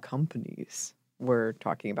gum companies were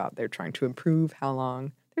talking about. They're trying to improve how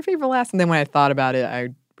long their flavor lasts. And then when I thought about it, I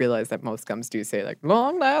realized that most gums do say like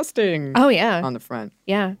long lasting. Oh, yeah. On the front.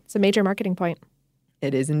 Yeah, it's a major marketing point.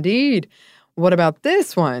 It is indeed. What about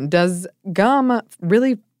this one? Does gum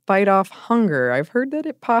really fight off hunger? I've heard that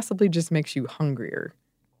it possibly just makes you hungrier.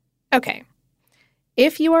 Okay.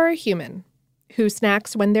 If you are a human who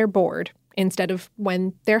snacks when they're bored instead of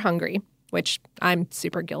when they're hungry, which I'm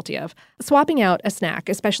super guilty of, swapping out a snack,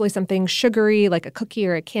 especially something sugary like a cookie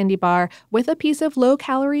or a candy bar, with a piece of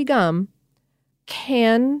low-calorie gum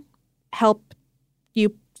can help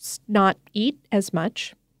you not eat as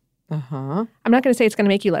much. I'm not going to say it's going to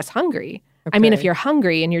make you less hungry. Okay. I mean, if you're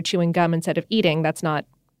hungry and you're chewing gum instead of eating, that's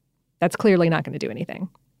clearly not going to do anything.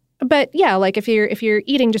 But yeah, like if you're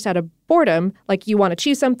eating just out of boredom, like you want to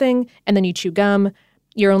chew something and then you chew gum,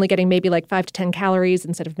 you're only getting maybe like 5 to 10 calories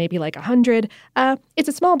instead of maybe like 100. It's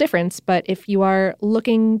a small difference, but if you are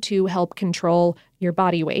looking to help control your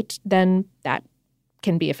body weight, then that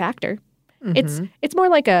can be a factor. It's more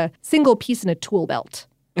like a single piece in a tool belt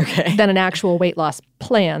Okay. than an actual weight loss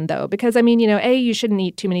plan, though. Because, I mean, you shouldn't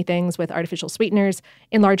eat too many things with artificial sweeteners.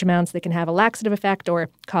 In large amounts, they can have a laxative effect or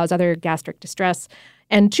cause other gastric distress.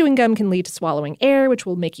 And chewing gum can lead to swallowing air, which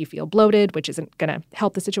will make you feel bloated, which isn't going to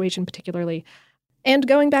help the situation particularly. And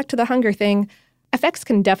going back to the hunger thing, effects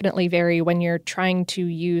can definitely vary when you're trying to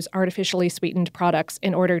use artificially sweetened products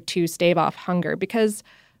in order to stave off hunger, because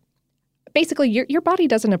basically your body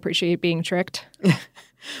doesn't appreciate being tricked.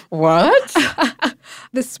 What?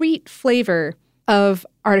 The sweet flavor of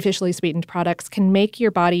artificially sweetened products can make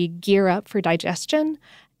your body gear up for digestion.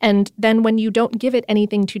 And then when you don't give it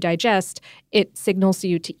anything to digest, it signals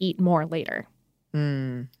you to eat more later.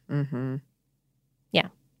 Mm-hmm. Yeah.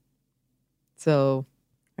 So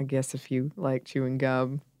I guess if you like chewing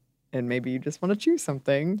gum and maybe you just want to chew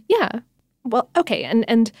something. Yeah. Well, okay.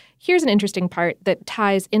 And here's an interesting part that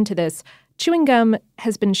ties into this. Chewing gum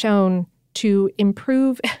has been shown to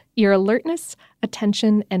improve your alertness,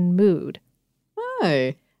 attention, and mood.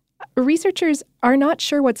 Hi. Researchers are not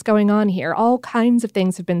sure what's going on here. All kinds of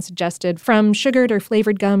things have been suggested, from sugared or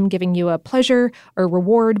flavored gum giving you a pleasure or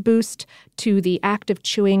reward boost to the act of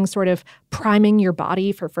chewing sort of priming your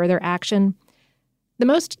body for further action. The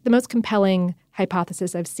most compelling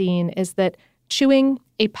hypothesis I've seen is that chewing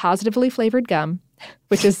a positively flavored gum,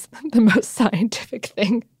 which is the most scientific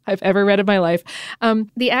thing I've ever read in my life,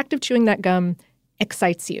 the act of chewing that gum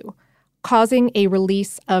excites you, causing a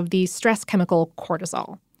release of the stress chemical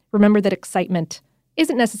cortisol. Remember that excitement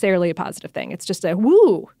isn't necessarily a positive thing. It's just a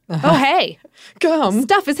woo, oh, hey, Gum.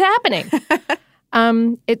 stuff is happening.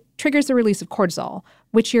 It triggers the release of cortisol,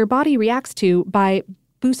 which your body reacts to by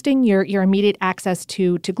boosting your immediate access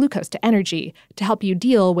to glucose, to energy, to help you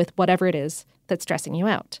deal with whatever it is that's stressing you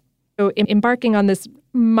out. So embarking on this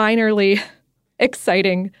minorly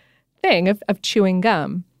exciting thing of chewing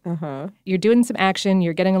gum, you're doing some action,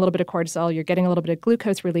 you're getting a little bit of cortisol, you're getting a little bit of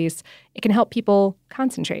glucose release. It can help people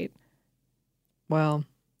concentrate. Well,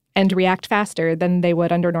 and react faster than they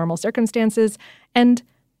would under normal circumstances. And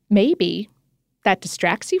maybe that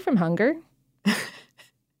distracts you from hunger.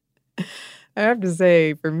 I have to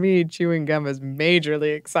say, for me, chewing gum is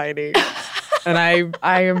majorly exciting. And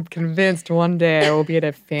I am convinced one day I will be at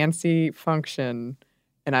a fancy function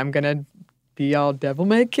and I'm going to be all devil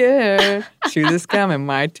may care, chew this gum, and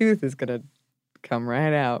my tooth is going to come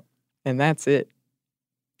right out. And that's it.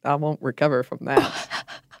 I won't recover from that.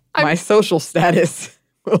 My social status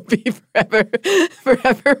will be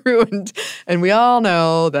forever ruined. And we all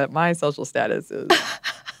know that my social status is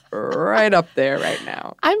right up there right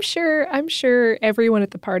now. I'm sure everyone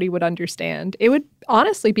at the party would understand. It would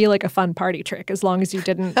honestly be like a fun party trick as long as you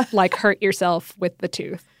didn't hurt yourself with the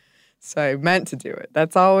tooth. So I meant to do it.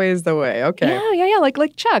 That's always the way. Okay. Yeah.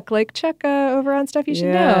 Like Chuck over on Stuff You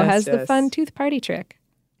Should Know has the fun tooth party trick.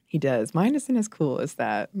 He does. Mine isn't as cool as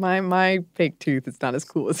that. My fake tooth is not as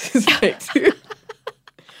cool as his fake tooth.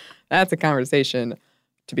 That's a conversation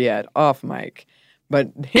to be had off mic.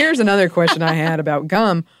 But here's another question I had about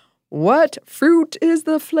gum. What fruit is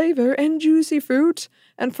the flavor in Juicy Fruit?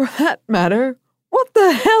 And for that matter, what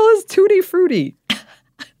the hell is Tutti Frutti?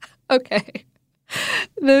 Okay.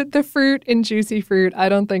 The fruit in Juicy Fruit, I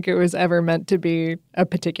don't think it was ever meant to be a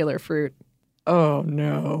particular fruit. Oh,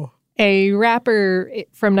 no. A rapper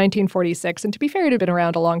from 1946, and to be fair, it had been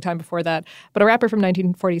around a long time before that, but a rapper from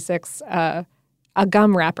 1946, a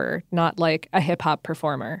gum rapper, not like a hip-hop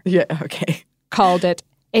performer. Yeah, okay. Called it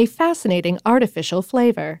a fascinating artificial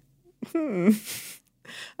flavor.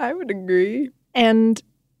 I would agree. And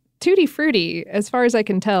Tutti Frutti, as far as I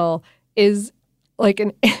can tell, is like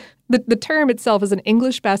the term itself is an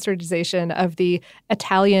English bastardization of the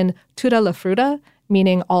Italian tutta la frutta,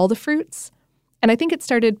 meaning all the fruits. And I think it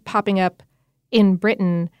started popping up in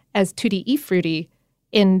Britain as Tutti I Frutti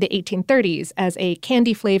in the 1830s as a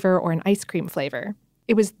candy flavor or an ice cream flavor.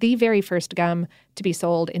 It was the very first gum to be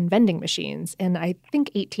sold in vending machines in, I think,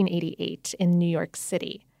 1888 in New York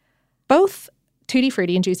City. Both Tutti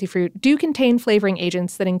Frutti and Juicy Fruit do contain flavoring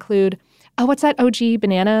agents that include, what's that OG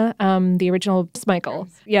banana? The original Smikle.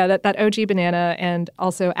 Yeah, that OG banana and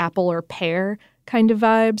also apple or pear kind of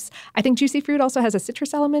vibes. I think Juicy Fruit also has a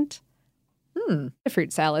citrus element. A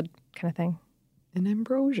fruit salad kind of thing. And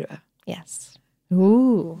ambrosia. Yes.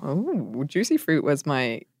 Ooh. Oh, Juicy Fruit was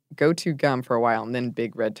my go-to gum for a while, and then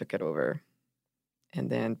Big Red took it over. And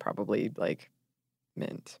then probably,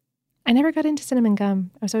 mint. I never got into cinnamon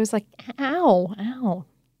gum. I was always like, ow.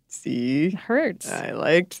 See? It hurts. I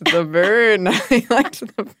liked the burn.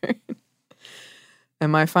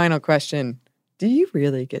 And my final question, do you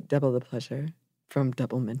really get double the pleasure from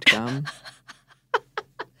double mint gum?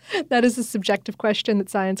 That is a subjective question that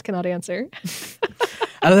science cannot answer.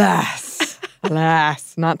 Alas.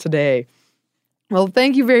 Alas, not today. Well,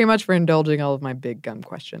 thank you very much for indulging all of my big gum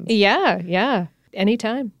questions. Yeah.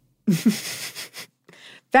 Anytime.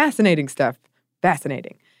 Fascinating stuff.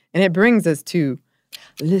 Fascinating. And it brings us to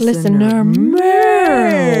Listener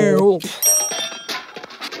mail.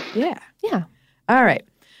 Yeah. Yeah. All right.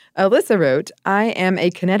 Alyssa wrote, I am a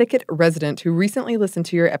Connecticut resident who recently listened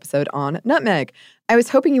to your episode on nutmeg. I was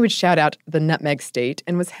hoping you would shout out the nutmeg state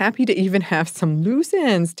and was happy to even have some loose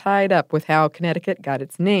ends tied up with how Connecticut got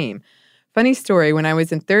its name. Funny story, when I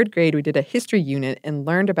was in 3rd grade, we did a history unit and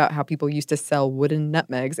learned about how people used to sell wooden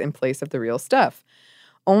nutmegs in place of the real stuff.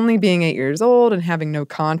 Only being 8 years old and having no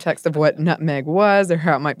context of what nutmeg was or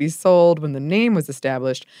how it might be sold when the name was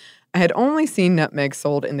established, I had only seen nutmeg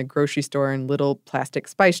sold in the grocery store in little plastic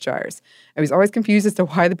spice jars. I was always confused as to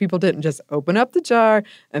why the people didn't just open up the jar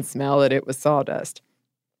and smell that it was sawdust.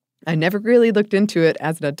 I never really looked into it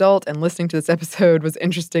as an adult, and listening to this episode was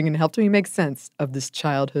interesting and helped me make sense of this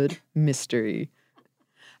childhood mystery.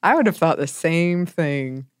 I would have thought the same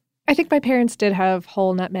thing. I think my parents did have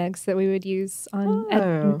whole nutmegs that we would use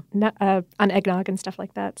on on eggnog and stuff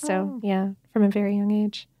like that. So, yeah, from a very young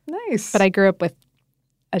age. Nice. But I grew up with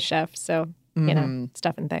a chef, so, you know,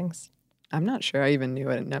 stuff and things. I'm not sure I even knew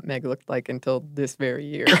what a nutmeg looked like until this very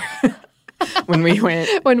year. When we went.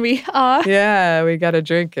 Yeah, we got a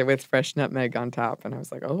drink with fresh nutmeg on top. And I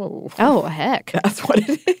was like, Oh, heck. That's what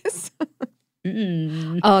it is.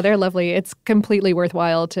 Oh, they're lovely. It's completely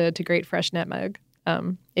worthwhile to grate fresh nutmeg.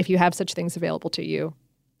 If you have such things available to you.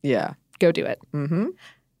 Yeah. Go do it. Mm-hmm.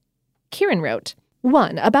 Kieran wrote,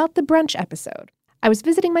 1, about the brunch episode. I was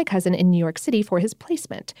visiting my cousin in New York City for his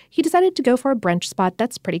placement. He decided to go for a brunch spot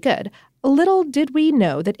that's pretty good. Little did we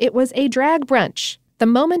know that it was a drag brunch. The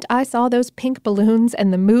moment I saw those pink balloons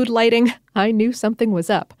and the mood lighting, I knew something was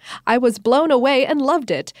up. I was blown away and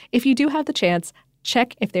loved it. If you do have the chance,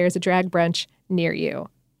 check if there's a drag brunch near you.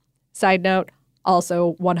 Side note,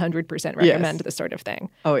 also 100% recommend this sort of thing.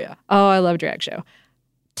 Oh, yeah. Oh, I love drag show.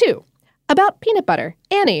 2, about peanut butter.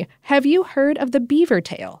 Annie, have you heard of the beaver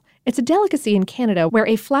tail? It's a delicacy in Canada where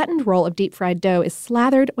a flattened roll of deep-fried dough is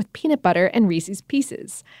slathered with peanut butter and Reese's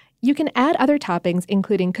Pieces. You can add other toppings,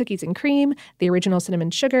 including cookies and cream, the original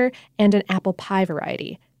cinnamon sugar, and an apple pie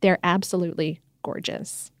variety. They're absolutely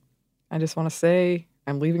gorgeous. I just want to say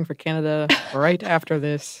I'm leaving for Canada right after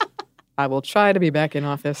this. I will try to be back in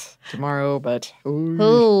office tomorrow, but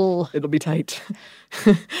it'll be tight.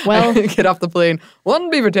 Well, get off the plane.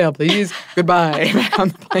 1 beaver tail, please. Goodbye. Back on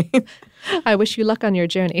the plane. I wish you luck on your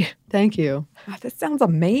journey. Thank you. Oh, that sounds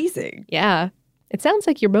amazing. Yeah. It sounds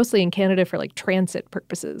like you're mostly in Canada for like transit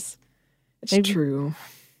purposes. It's true.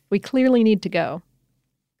 We clearly need to go.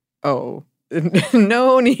 Oh,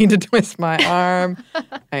 no need to twist my arm.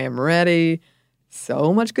 I am ready.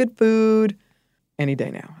 So much good food. Any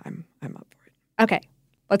day now. I'm up for it. Okay.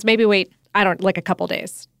 Let's maybe wait, like a couple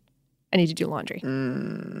days. I need to do laundry.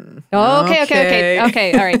 Okay.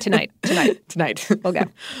 All right. Tonight. We'll go.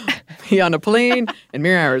 Be on a plane in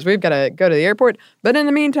mere hours. We've got to go to the airport. But in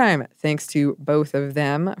the meantime, thanks to both of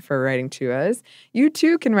them for writing to us. You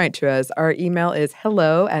too can write to us. Our email is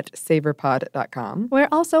hello@savorpod.com. We're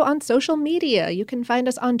also on social media. You can find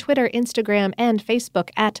us on Twitter, Instagram, and Facebook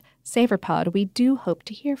at SavorPod. We do hope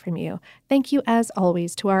to hear from you. Thank you, as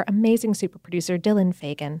always, to our amazing super producer, Dylan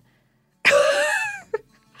Fagan.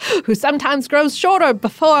 Who sometimes grows shorter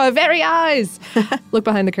before our very eyes. Look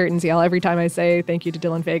behind the curtains, y'all. Every time I say thank you to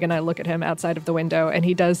Dylan Fagan, I look at him outside of the window, and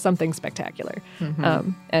he does something spectacular.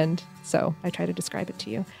 And so I try to describe it to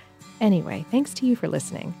you. Anyway, thanks to you for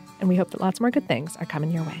listening, and we hope that lots more good things are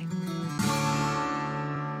coming your way.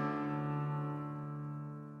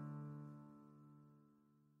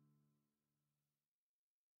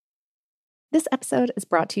 This episode is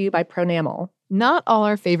brought to you by Pronamel. Not all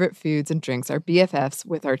our favorite foods and drinks are BFFs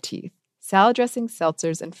with our teeth. Salad dressings,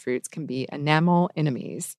 seltzers, and fruits can be enamel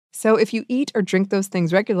enemies. So if you eat or drink those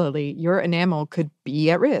things regularly, your enamel could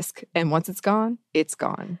be at risk. And once it's gone, it's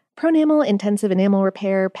gone. Pronamel Intensive Enamel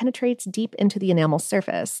Repair penetrates deep into the enamel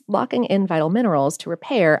surface, locking in vital minerals to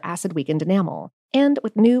repair acid-weakened enamel. And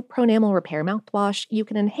with new Pronamel Repair mouthwash, you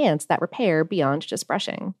can enhance that repair beyond just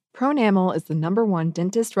brushing. Pronamel is the #1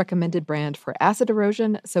 dentist-recommended brand for acid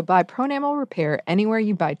erosion, so buy Pronamel Repair anywhere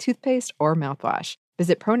you buy toothpaste or mouthwash.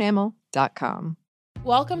 Visit pronamel.com.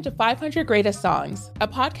 Welcome to 500 Greatest Songs, a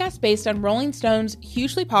podcast based on Rolling Stone's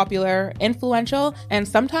hugely popular, influential, and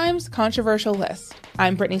sometimes controversial list.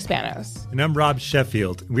 I'm Brittany Spanos. And I'm Rob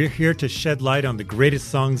Sheffield. We're here to shed light on the greatest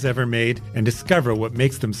songs ever made and discover what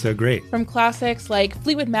makes them so great. From classics like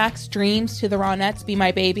Fleetwood Mac's Dreams to the Ronettes' Be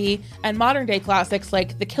My Baby, and modern-day classics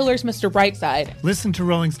like The Killers' Mr. Brightside. Listen to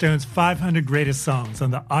Rolling Stone's 500 Greatest Songs on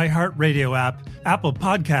the iHeartRadio app, Apple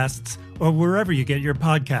Podcasts, or wherever you get your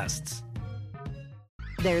podcasts.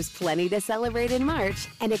 There's plenty to celebrate in March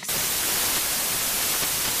and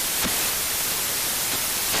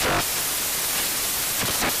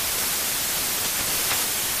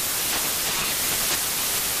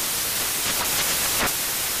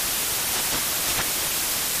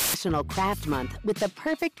National Craft Month with the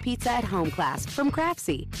perfect pizza at home class from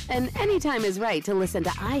Craftsy. And anytime is right to listen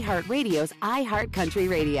to iHeartRadio's iHeart Country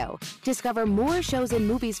Radio. Discover more shows and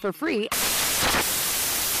movies for free.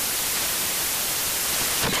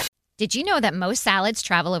 Did you know that most salads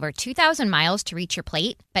travel over 2,000 miles to reach your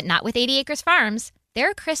plate? But not with 80 Acres Farms.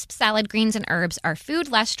 Their crisp salad greens and herbs are food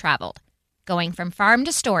less traveled, going from farm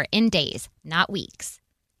to store in days, not weeks.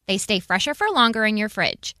 They stay fresher for longer in your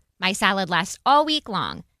fridge. My salad lasts all week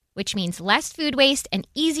long, which means less food waste and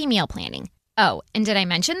easy meal planning. Oh, and did I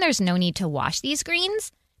mention there's no need to wash these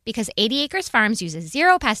greens? Because 80 Acres Farms uses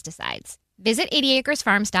 0 pesticides. Visit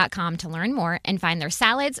 80acresfarms.com to learn more and find their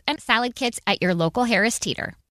salads and salad kits at your local Harris Teeter.